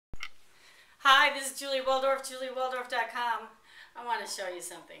Hi, this is Julie Waldorf, juliewaldorf.com. I want to show you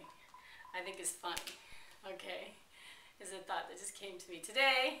something I think is funny. Okay, is a thought that just came to me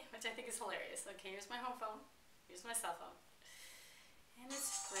today, which I think is hilarious. Okay, here's my home phone. Here's my cell phone. And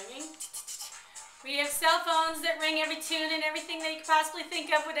it's ringing. We have cell phones that ring every tune and everything that you could possibly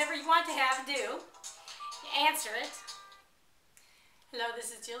think of, whatever you want to have, do. You answer it. Hello, this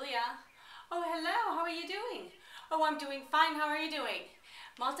is Julia. Oh, hello, how are you doing? Oh, I'm doing fine, how are you doing?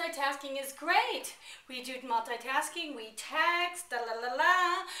 Multitasking is great. We do multitasking, we text,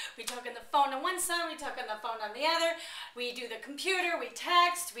 we talk on the phone on one side, we talk on the phone on the other, we do the computer, we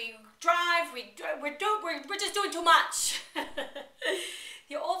text, we drive, we're just doing too much.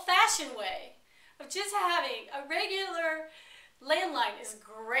 The old-fashioned way of just having a regular landline is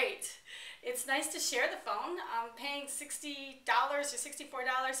great. It's nice to share the phone. I'm paying $60 or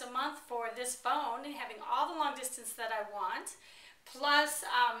 $64 a month for this phone and having all the long distance that I want. Plus,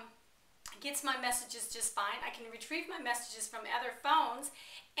 gets my messages just fine. I can retrieve my messages from other phones,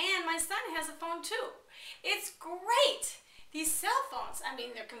 and my son has a phone too. It's great. These cell phones, I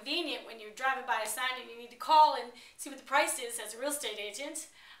mean, they're convenient when you're driving by a sign and you need to call and see what the price is as a real estate agent.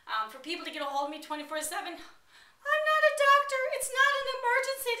 For people to get a hold of me 24/7, I'm not a doctor. It's not an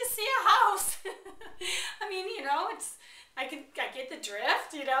emergency to see a house. I mean, you know, I get the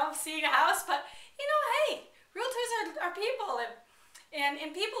drift, you know, of seeing a house, but, you know, hey, realtors are people,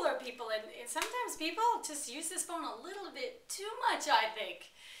 and people are people, and sometimes people just use this phone a little bit too much, I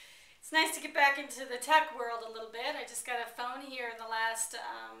think. It's nice to get back into the tech world a little bit. I just got a phone here in the last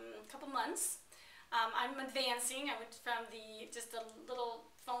couple months. I'm advancing. I went from just a little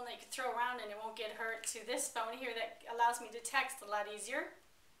phone that you could throw around and it won't get hurt to this phone here that allows me to text a lot easier.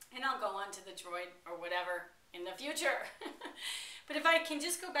 And I'll go on to the Droid or whatever in the future. But if I can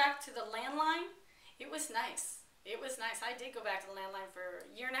just go back to the landline, it was nice. It was nice. I did go back to the landline for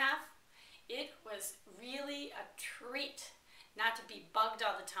a year and a half. It was really a treat not to be bugged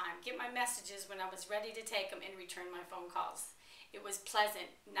all the time. Get my messages when I was ready to take them and return my phone calls. It was pleasant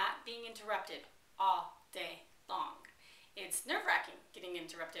not being interrupted all day long. It's nerve-wracking getting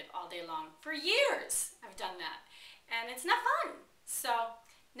interrupted all day long. For years I've done that, and it's not fun. So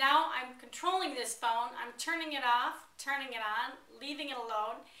now I'm controlling this phone. I'm turning it off, turning it on, leaving it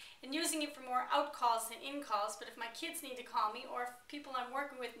alone, and using it for more out calls than in calls. But if my kids need to call me, or if people I'm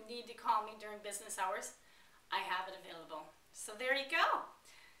working with need to call me during business hours, I have it available. So there you go.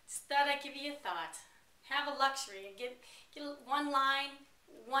 Just thought I'd give you a thought. Have a luxury and get one line,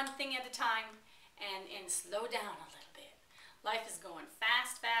 one thing at a time, and slow down a little bit. Life is going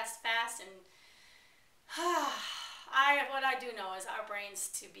fast, fast, fast, and what I do know is our brains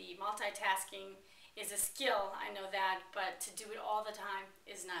to be multitasking is a skill, I know that, but to do it all the time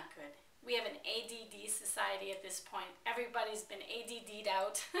is not good. We have an ADD society at this point. Everybody's been ADD'd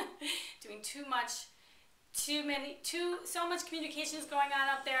out, doing too much, so much communication is going on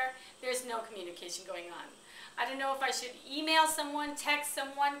out there. There's no communication going on. I don't know if I should email someone, text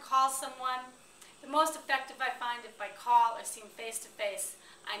someone, call someone. The most effective I find if I call or see them face to face,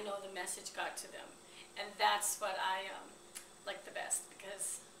 I know the message got to them. And that's what I like the best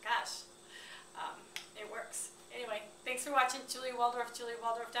because, gosh, it works. Anyway, thanks for watching. Julie Waldorf,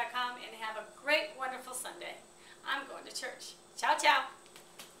 juliewaldorf.com, and have a great, wonderful Sunday. I'm going to church. Ciao, ciao.